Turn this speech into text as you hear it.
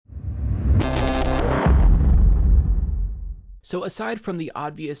So aside from the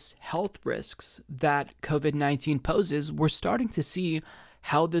obvious health risks that COVID-19 poses, we're starting to see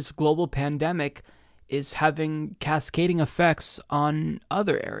how this global pandemic is having cascading effects on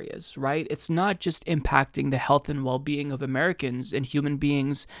other areas, right? It's not just impacting the health and well-being of Americans and human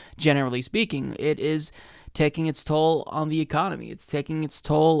beings, generally speaking. It is taking its toll on the economy. It's taking its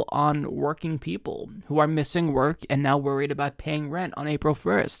toll on working people who are missing work and now worried about paying rent on April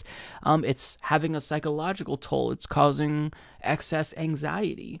 1st. It's having a psychological toll. It's causing excess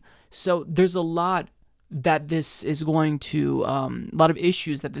anxiety. So there's a lot that this is going to, a lot of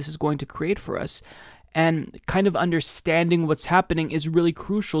issues that this is going to create for us. And kind of understanding what's happening is really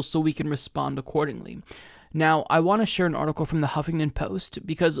crucial so we can respond accordingly. Now, I want to share an article from the Huffington Post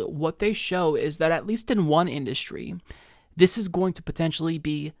because what they show is that at least in one industry, this is going to potentially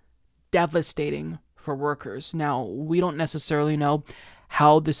be devastating for workers. Now, we don't necessarily know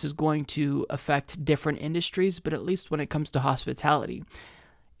how this is going to affect different industries, but at least when it comes to hospitality,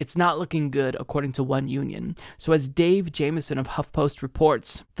 it's not looking good, according to one union. So as Dave Jamieson of HuffPost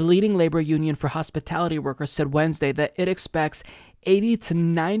reports, the leading labor union for hospitality workers said Wednesday that it expects 80 to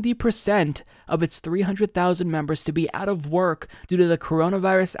 90% of its 300,000 members to be out of work due to the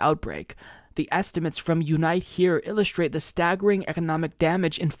coronavirus outbreak. The estimates from Unite Here illustrate the staggering economic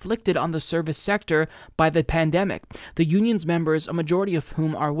damage inflicted on the service sector by the pandemic. The union's members, a majority of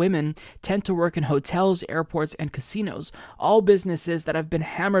whom are women, tend to work in hotels, airports, and casinos, all businesses that have been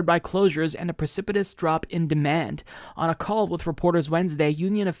hammered by closures and a precipitous drop in demand. On a call with reporters Wednesday,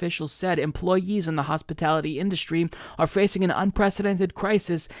 union officials said employees in the hospitality industry are facing an unprecedented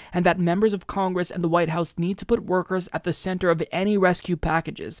crisis and that members of Congress and the White House need to put workers at the center of any rescue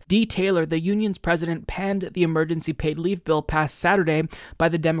packages. Dee Taylor, the union's president, panned the emergency paid leave bill passed Saturday by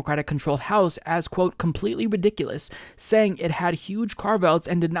the Democratic-controlled House as, quote, completely ridiculous, saying it had huge carve-outs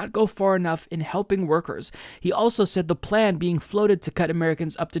and did not go far enough in helping workers. He also said the plan being floated to cut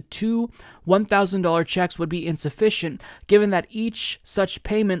Americans up to two $1,000 checks would be insufficient, given that each such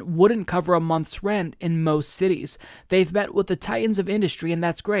payment wouldn't cover a month's rent in most cities. They've met with the titans of industry, and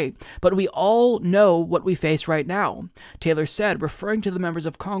that's great, but we all know what we face right now, Taylor said, referring to the members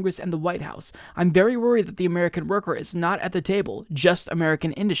of Congress and the White House. I'm very worried that the American worker is not at the table, just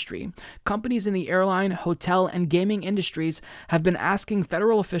American industry. Companies in the airline, hotel, and gaming industries have been asking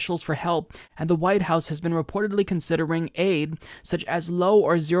federal officials for help, and the White House has been reportedly considering aid, such as low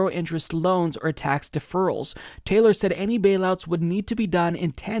or zero-interest loans or tax deferrals. Taylor said any bailouts would need to be done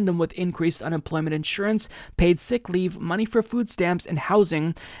in tandem with increased unemployment insurance, paid sick leave, money for food stamps and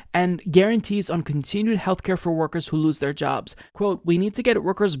housing, and guarantees on continued health care for workers who lose their jobs. Quote, we need to get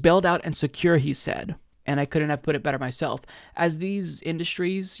workers bailed out and secure, he said. And I couldn't have put it better myself. As these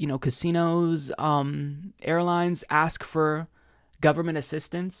industries, casinos, airlines ask for government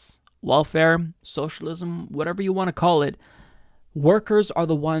assistance, welfare, socialism, whatever you want to call it, workers are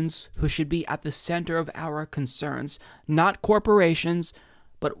the ones who should be at the center of our concerns, not corporations,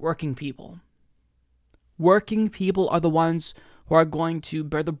 but working people. Working people are the ones who are going to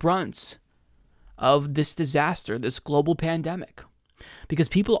bear the brunt of this disaster, this global pandemic. Because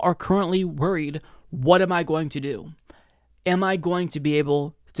people are currently worried, what am I going to do? Am I going to be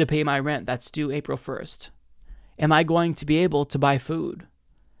able to pay my rent that's due April 1st? Am I going to be able to buy food?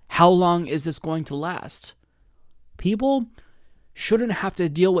 How long is this going to last? People shouldn't have to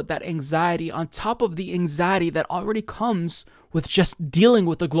deal with that anxiety on top of the anxiety that already comes with just dealing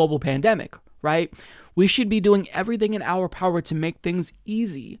with the global pandemic, right? We should be doing everything in our power to make things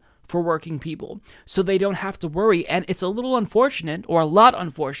easy for working people so they don't have to worry. And it's a little unfortunate, or a lot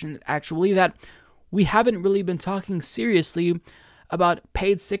unfortunate actually, that we haven't really been talking seriously about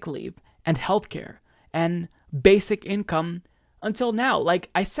paid sick leave and healthcare and basic income until now. Like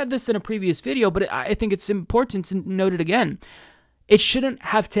I said this in a previous video, but I think it's important to note it again. It shouldn't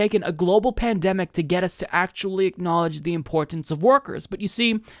have taken a global pandemic to get us to actually acknowledge the importance of workers. But you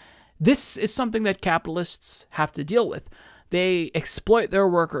see, this is something that capitalists have to deal with. They exploit their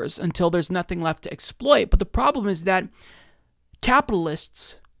workers until there's nothing left to exploit. But the problem is that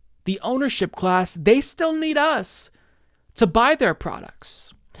capitalists, the ownership class, they still need us to buy their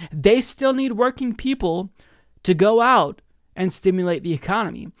products. They still need working people to go out and stimulate the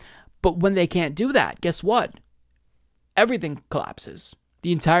economy. But when they can't do that, guess what? Everything collapses.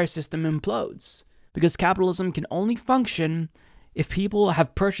 The entire system implodes. Because capitalism can only function if people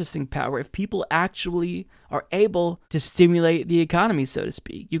have purchasing power, if people actually are able to stimulate the economy, so to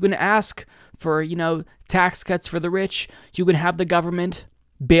speak. You can ask for, tax cuts for the rich. You can have the government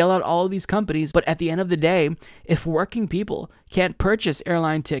bail out all of these companies. But at the end of the day, if working people can't purchase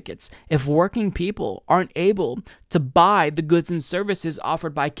airline tickets, if working people aren't able to buy the goods and services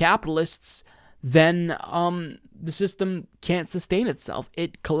offered by capitalists, then the system can't sustain itself.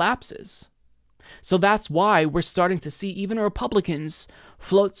 It collapses. So that's why we're starting to see even Republicans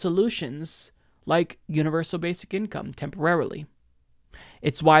float solutions like universal basic income temporarily.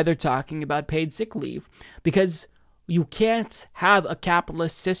 It's why they're talking about paid sick leave, because you can't have a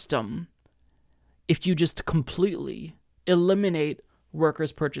capitalist system if you just completely eliminate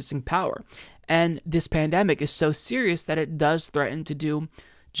workers' purchasing power. And this pandemic is so serious that it does threaten to do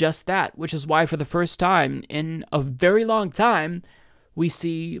just that, which is why for the first time in a very long time, we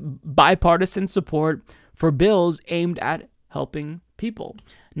see bipartisan support for bills aimed at helping people.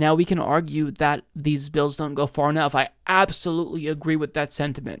 Now, we can argue that these bills don't go far enough. I absolutely agree with that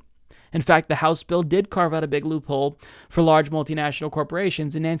sentiment. In fact, the House bill did carve out a big loophole for large multinational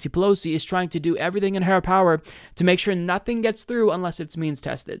corporations, and Nancy Pelosi is trying to do everything in her power to make sure nothing gets through unless it's means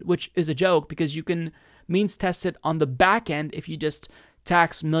tested, which is a joke because you can means test it on the back end if you just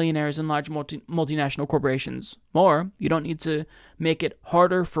tax millionaires and large multinational corporations more. You don't need to make it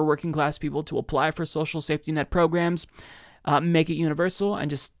harder for working class people to apply for social safety net programs, make it universal, and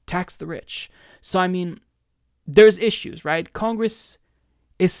just tax the rich. So, I mean, there's issues, right? Congress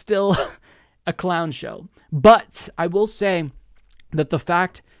is still a clown show. But I will say that the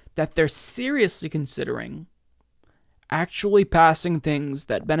fact that they're seriously considering actually passing things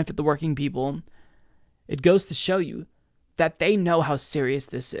that benefit the working people, it goes to show you that they know how serious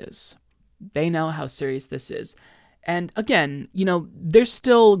this is. They know how serious this is. And again, there's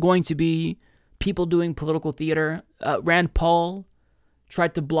still going to be people doing political theater. Rand Paul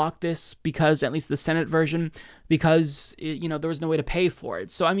tried to block this because, at least the Senate version, because, there was no way to pay for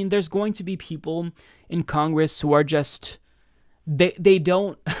it. So, I mean, there's going to be people in Congress who are just, they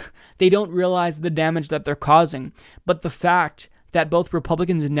don't realize the damage that they're causing. But the fact that both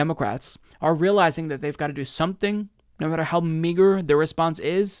Republicans and Democrats are realizing that they've got to do something, no matter how meager their response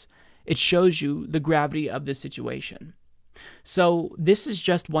is, it shows you the gravity of this situation. So this is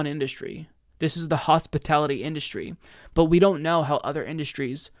just one industry. This is the hospitality industry, but we don't know how other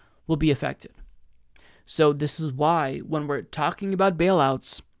industries will be affected. So this is why when we're talking about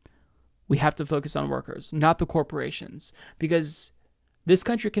bailouts, we have to focus on workers, not the corporations, because this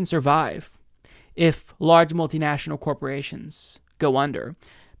country can survive if large multinational corporations go under.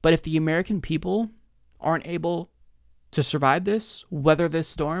 But if the American people aren't able to survive this, weather this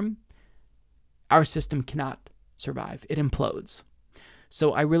storm, our system cannot survive. It implodes.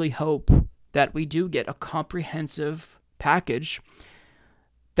 So I really hope that we do get a comprehensive package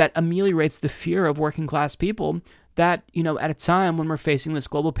that ameliorates the fear of working class people, that, at a time when we're facing this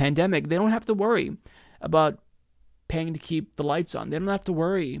global pandemic, they don't have to worry about paying to keep the lights on. They don't have to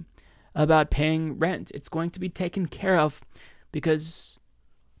worry about paying rent. It's going to be taken care of because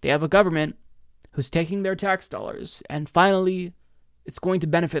they have a government who's taking their tax dollars, and finally, it's going to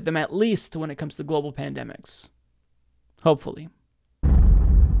benefit them, at least when it comes to global pandemics. Hopefully.